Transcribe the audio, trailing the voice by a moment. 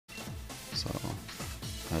So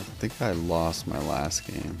I think I lost my last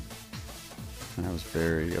game, and I was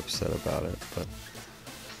very upset about it. But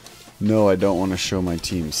no, I don't want to show my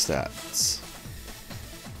team stats.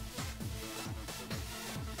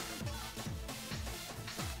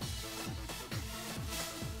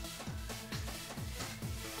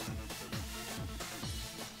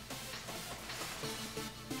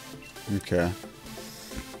 Okay.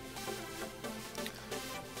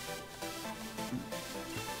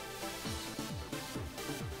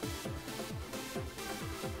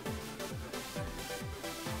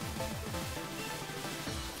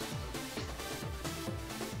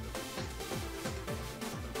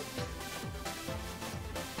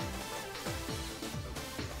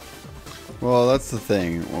 Well, that's the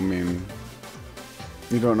thing. I mean,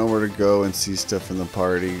 you don't know where to go and see stuff in the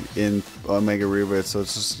party in Omega Rebirth, so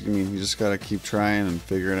it's just, I mean, you just gotta keep trying and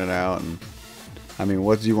figuring it out. And I mean,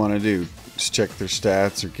 what do you want to do? Just check their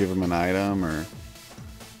stats or give them an item, or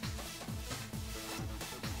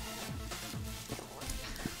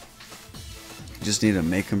you just need to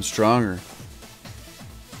make them stronger.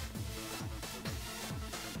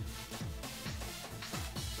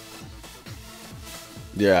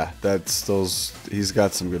 Yeah, that's those. He's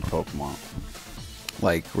got some good Pokemon.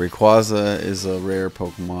 Like Rayquaza is a rare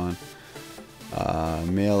Pokemon.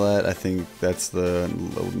 Meowlet, I think that's the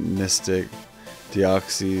Mystic.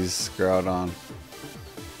 Deoxys, Groudon.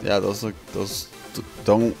 Yeah, those look. Those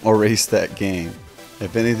don't erase that game.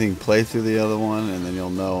 If anything, play through the other one, and then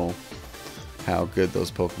you'll know how good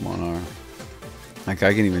those Pokemon are. Like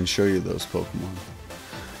I can even show you those Pokemon.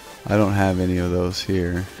 I don't have any of those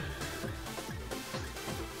here.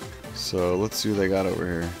 So let's see what they got over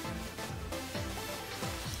here.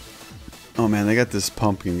 Oh man, they got this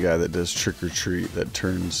pumpkin guy that does trick or treat that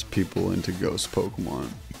turns people into ghost Pokemon.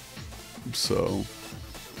 So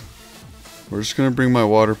we're just gonna bring my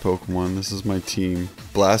water Pokemon. This is my team.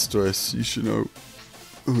 Blastoise, you should know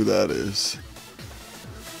who that is.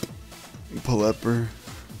 Pelipper.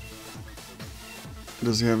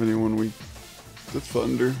 Does he have anyone weak to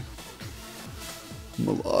thunder?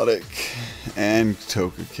 Melodic and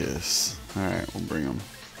Togekiss. Alright, we'll bring them.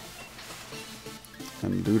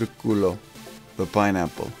 And Ludicolo, the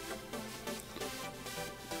pineapple.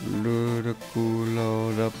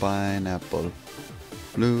 Ludicolo, the pineapple.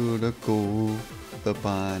 Ludicolo, the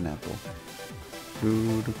pineapple.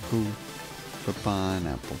 Ludicolo, the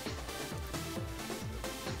pineapple.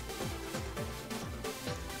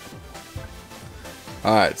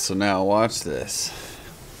 Alright, so now watch this.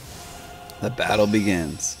 The battle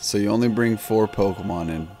begins. So you only bring 4 Pokemon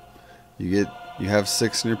in. You have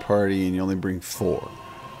 6 in your party and you only bring 4.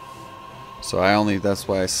 So that's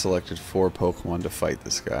why I selected 4 Pokemon to fight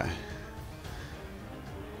this guy.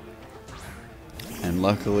 And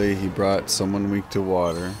luckily he brought someone weak to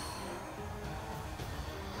water.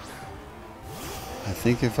 I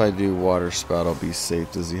think if I do Water Spout I'll be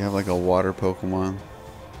safe. Does he have like a water Pokemon?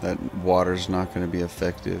 That water's not going to be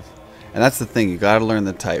effective. And that's the thing, you gotta learn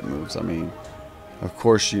the type moves. I mean, of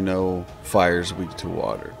course you know fire's weak to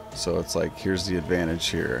water. So it's like, here's the advantage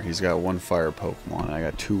here. He's got 1 fire Pokemon, and I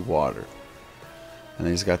got 2 water. And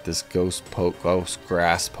then he's got this ghost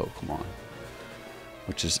grass Pokemon.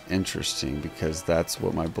 Which is interesting, because that's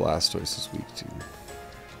what my Blastoise is weak to.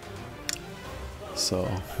 So,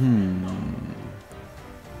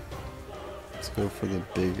 let's go for the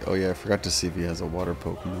big... Oh yeah, I forgot to see if he has a water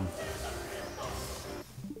Pokemon.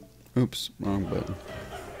 Oops, wrong button.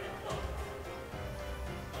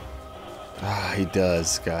 Ah, he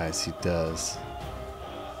does, guys. He does.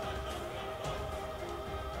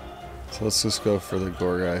 So let's just go for the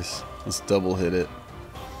Gourgeist. Let's double hit it.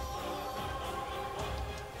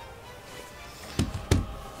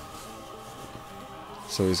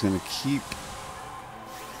 So he's going to keep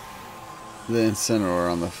the Incineroar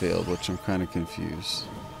on the field, which I'm kind of confused.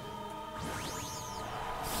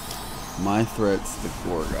 My threat's the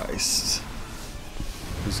Gourgeist,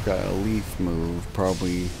 who's got a leaf move,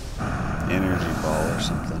 probably Energy Ball or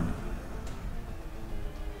something.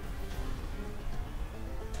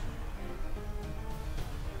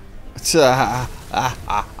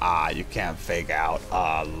 You can't fake out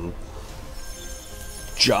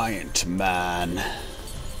Giant Man.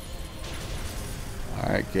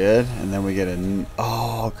 Alright, good. And then we get a...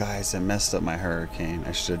 Oh, guys, I messed up my Hurricane.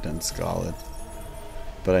 I should have done Scald.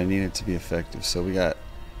 But I need it to be effective. So we got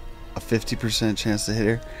a 50% chance to hit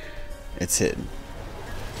her. It's hitting.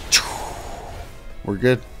 We're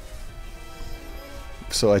good.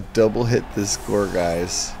 So I double hit this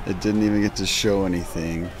Gourgeist. It didn't even get to show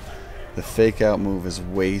anything. The fake out move is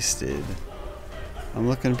wasted. I'm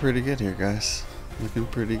looking pretty good here, guys. Looking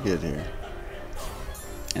pretty good here.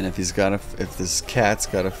 And if if this cat's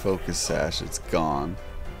got a focus sash, it's gone.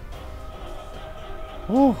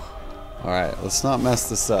 Whew. Alright, let's not mess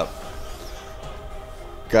this up.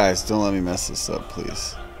 Guys, don't let me mess this up,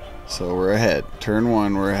 please. So we're ahead. Turn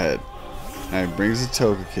 1, we're ahead. Alright, brings a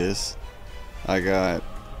Togekiss. I got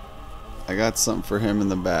something for him in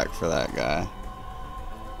the back for that guy.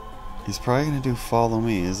 He's probably gonna do follow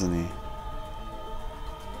me, isn't he?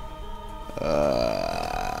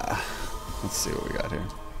 Let's see what we got here.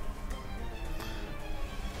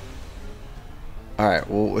 Alright,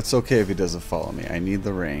 well, it's okay if he doesn't follow me. I need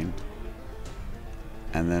the rain.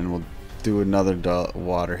 And then we'll do another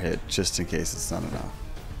water hit just in case it's not enough.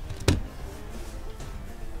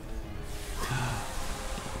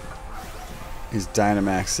 He's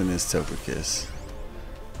Dynamaxing his Togekiss.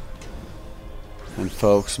 And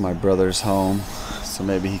folks, my brother's home, so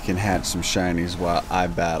maybe he can hatch some shinies while I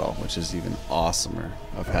battle, which is even awesomer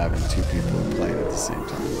of having two people playing at the same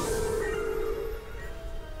time.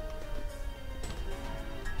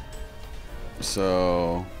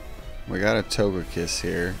 So, we got a Togekiss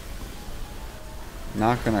here.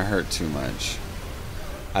 Not gonna hurt too much.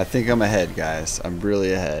 I think I'm ahead, guys. I'm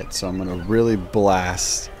really ahead. So I'm gonna really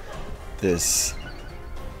blast this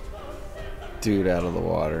dude out of the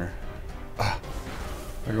water.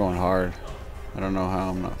 They're going hard. I don't know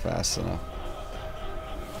how I'm not fast enough.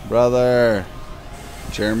 Brother!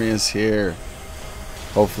 Jeremy is here.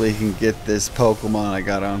 Hopefully he can get this Pokemon I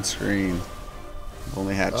got on screen. I've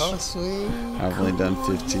only hatched. Oh, sweet. I've only done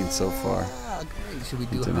 15 so far. Great. Should we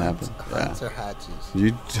do Didn't happen. hunts or hatches?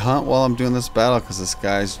 You hunt while I'm doing this battle because this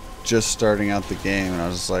guy's just starting out the game, and I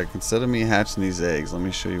was just like, instead of me hatching these eggs, let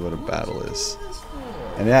me show you what a battle is.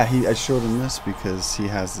 And yeah, I showed him this because he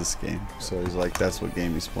has this game, so he's like, that's what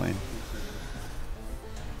game he's playing.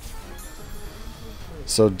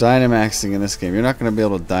 So Dynamaxing in this game, you're not going to be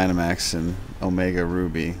able to Dynamax in Omega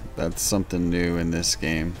Ruby. That's something new in this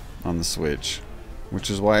game on the Switch. Which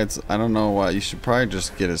is why it's, I don't know why, you should probably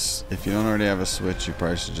just get a, if you don't already have a Switch, you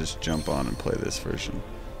probably should just jump on and play this version.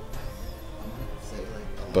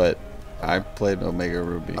 But I played Omega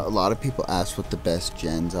Ruby. A lot of people ask what the best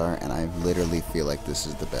gens are, and I literally feel like this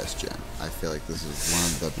is the best gen. I feel like this is one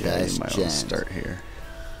of the best you might gens. want to start here.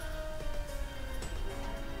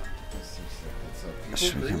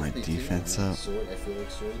 Should we get my defense up? I feel like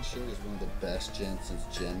Sword and Shield is one of the best gens since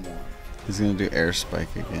Gen 1. He's going to do Air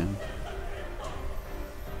Spike again.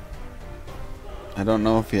 I don't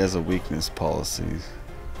know if he has a weakness policy.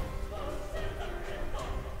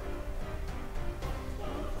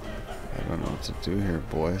 I don't know what to do here,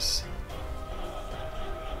 boys.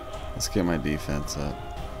 Let's get my defense up.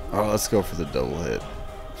 Oh, let's go for the double hit.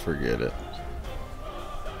 Forget it.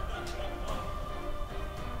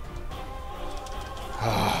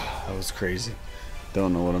 That was crazy.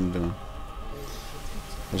 Don't know what I'm doing.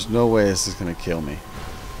 There's no way this is going to kill me.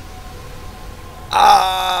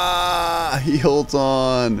 Ah! He holds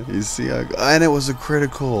on. You see how, and it was a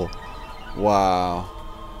critical. Wow.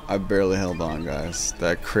 I barely held on, guys.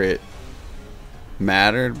 That crit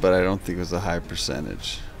mattered, but I don't think it was a high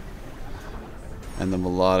percentage. And the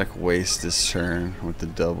melodic waste is churn with the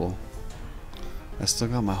double. I still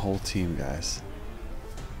got my whole team, guys.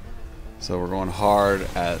 So we're going hard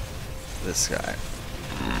at this guy.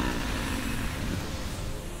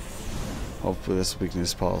 Hopefully this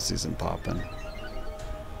weakness policy isn't popping.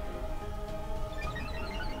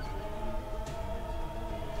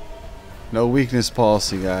 No weakness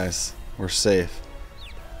policy, guys. We're safe.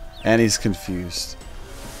 And he's confused.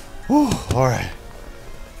 Whew, alright.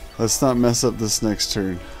 Let's not mess up this next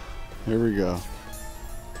turn. Here we go.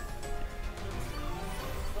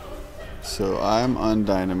 So I'm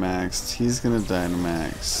undynamaxed. He's gonna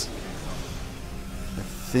Dynamax. I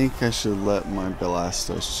think I should let my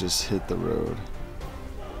Belastos just hit the road.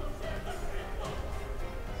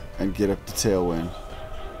 And get up to Tailwind.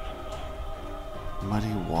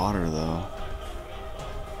 Muddy water though.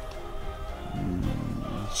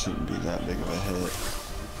 Shouldn't be that big of a hit.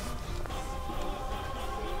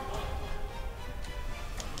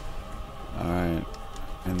 Alright.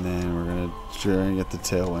 And then we're gonna try and get the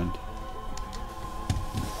Tailwind.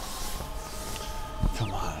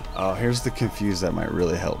 Come on. Oh, here's the confuse that might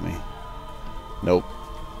really help me. Nope.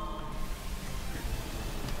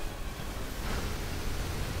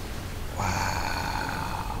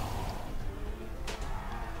 Wow.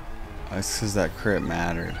 That's because that crit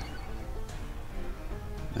mattered.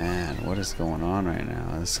 Man, what is going on right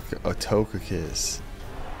now? This Togekiss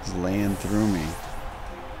is laying through me.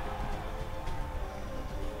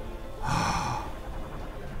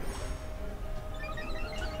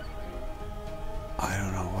 I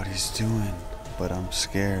don't know what he's doing, but I'm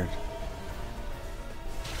scared.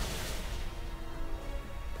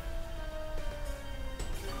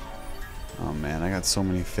 man. I got so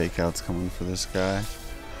many fake outs coming for this guy.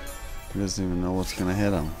 He doesn't even know what's gonna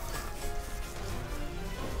hit him.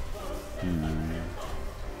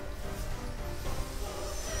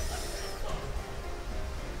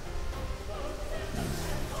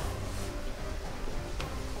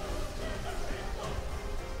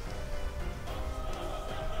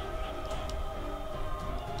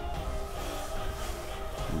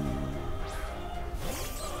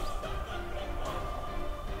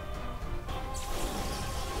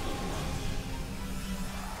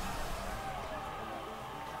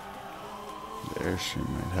 The airstream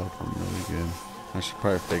might help him really good. I should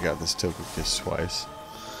probably fake out this Togekiss twice.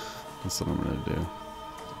 That's what I'm gonna do.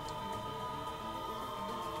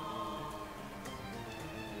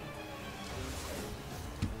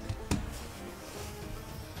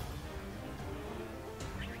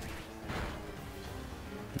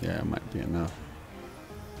 Yeah, it might be enough.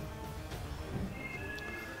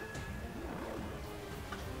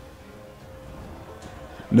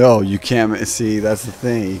 No, you can't. See, that's the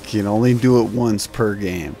thing. You can only do it once per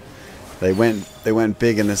game. They went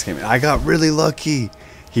big in this game. I got really lucky.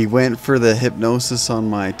 He went for the hypnosis on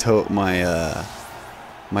my Togedemaru,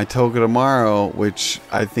 which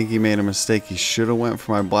I think he made a mistake. He should have went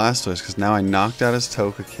for my Blastoise, because now I knocked out his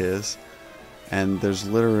Togekiss, and there's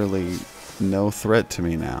literally no threat to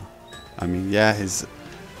me now. I mean, yeah, his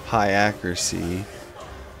high accuracy,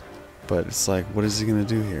 but it's like, what is he gonna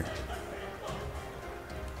do here?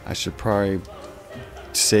 I should probably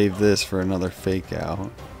save this for another fake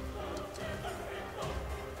out.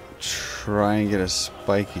 Try and get a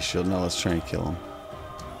spiky shield. No, let's try and kill him.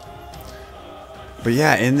 But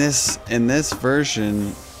yeah, in this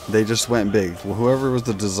version, they just went big. Whoever was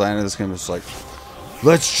the designer of this game was like,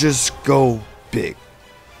 let's just go big.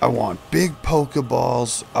 I want big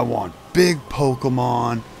Pokeballs. I want big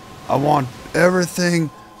Pokemon. I want everything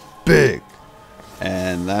big.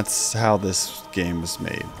 And that's how this game was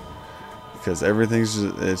made. Because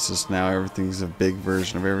it's just now everything's a big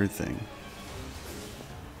version of everything.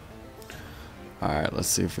 Alright, let's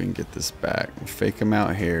see if we can get this back. We'll fake him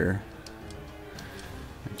out here.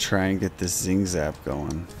 And try and get this Zing Zap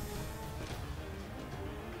going.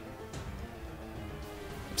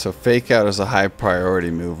 So fake out is a high priority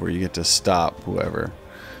move where you get to stop whoever.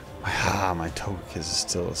 My Togekiss is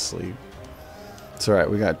still asleep. It's alright,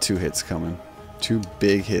 we got 2 hits coming. 2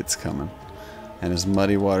 big hits coming. And his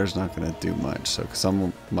Muddy Water's not going to do much. So, because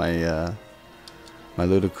my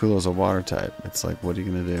Ludicolo's a water type. It's like, what are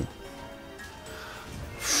you going to do?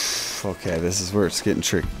 Okay, this is where it's getting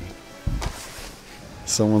tricky.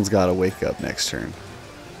 Someone's got to wake up next turn.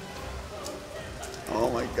 Oh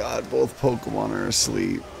my god, both Pokemon are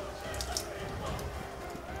asleep.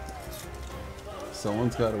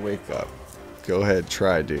 Someone's got to wake up. Go ahead,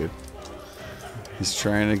 try, dude. He's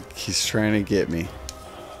trying to get me.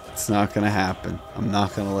 It's not gonna happen. I'm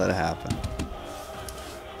not gonna let it happen.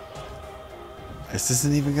 This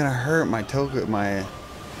isn't even gonna hurt my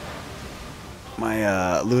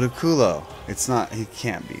Ludicolo. It's not. He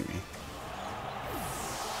can't beat me.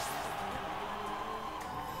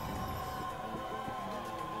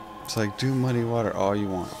 It's like, do Muddy Water all you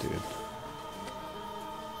want, dude.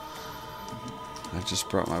 I just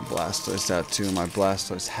brought my Blastoise out too. My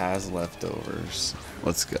Blastoise has leftovers.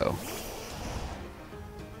 Let's go.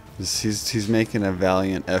 He's making a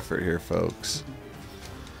valiant effort here, folks.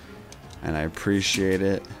 And I appreciate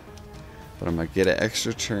it. But I'm going to get an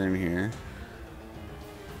extra turn here.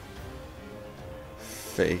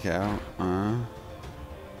 Fake out.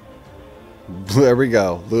 There we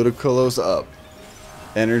go. Ludicolo's up.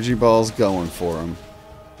 Energy Ball's going for him.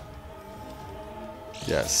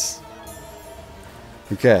 Yes.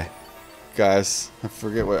 Okay. Guys, I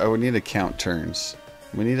forget what I would need to count turns.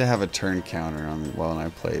 We need to have a turn counter on while I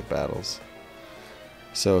play battles.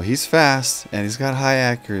 So he's fast and he's got high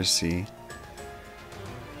accuracy.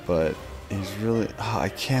 But he's really... Oh, I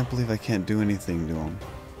can't believe I can't do anything to him.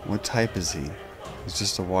 What type is he? He's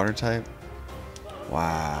just a water type?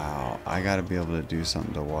 Wow. I gotta be able to do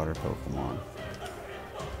something to water Pokemon.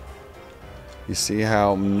 You see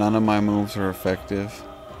how none of my moves are effective?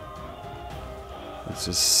 It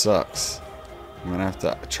just sucks. I'm gonna have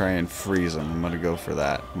to try and freeze him. I'm gonna go for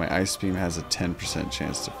that. My Ice Beam has a 10%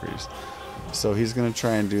 chance to freeze. So he's gonna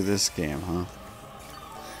try and do this game, huh?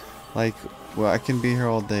 Like, well, I can be here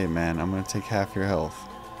all day, man. I'm gonna take half your health.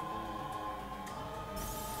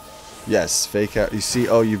 Yes, fake out. You see,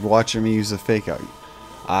 oh, you're watching me use a fake out.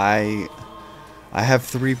 I have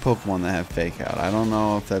 3 Pokemon that have fake out. I don't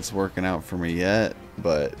know if that's working out for me yet,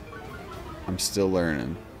 but I'm still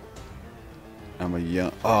learning. I'm a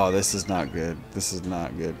young... Oh, this is not good. This is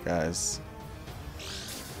not good, guys.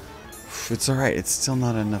 It's alright. It's still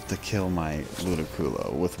not enough to kill my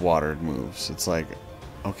Ludicolo with watered moves. It's like,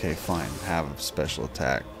 okay, fine. Have a special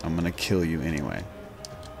attack. I'm going to kill you anyway.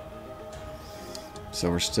 So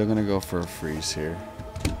we're still going to go for a freeze here.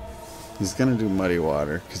 He's going to do Muddy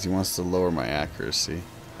Water because he wants to lower my accuracy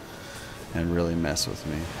and really mess with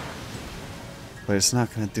me. But it's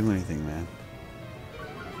not going to do anything, man.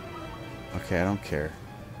 Okay, I don't care.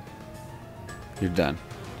 You're done.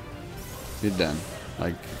 You're done.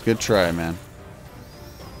 Like, good try, man.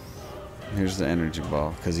 Here's the energy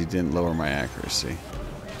ball because he didn't lower my accuracy.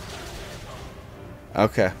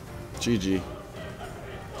 Okay. GG.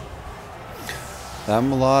 That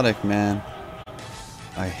Melodic, man.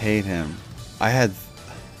 I hate him. I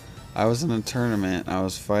was in a tournament. I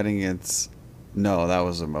was fighting against... No, that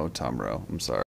was a Motomro. I'm sorry.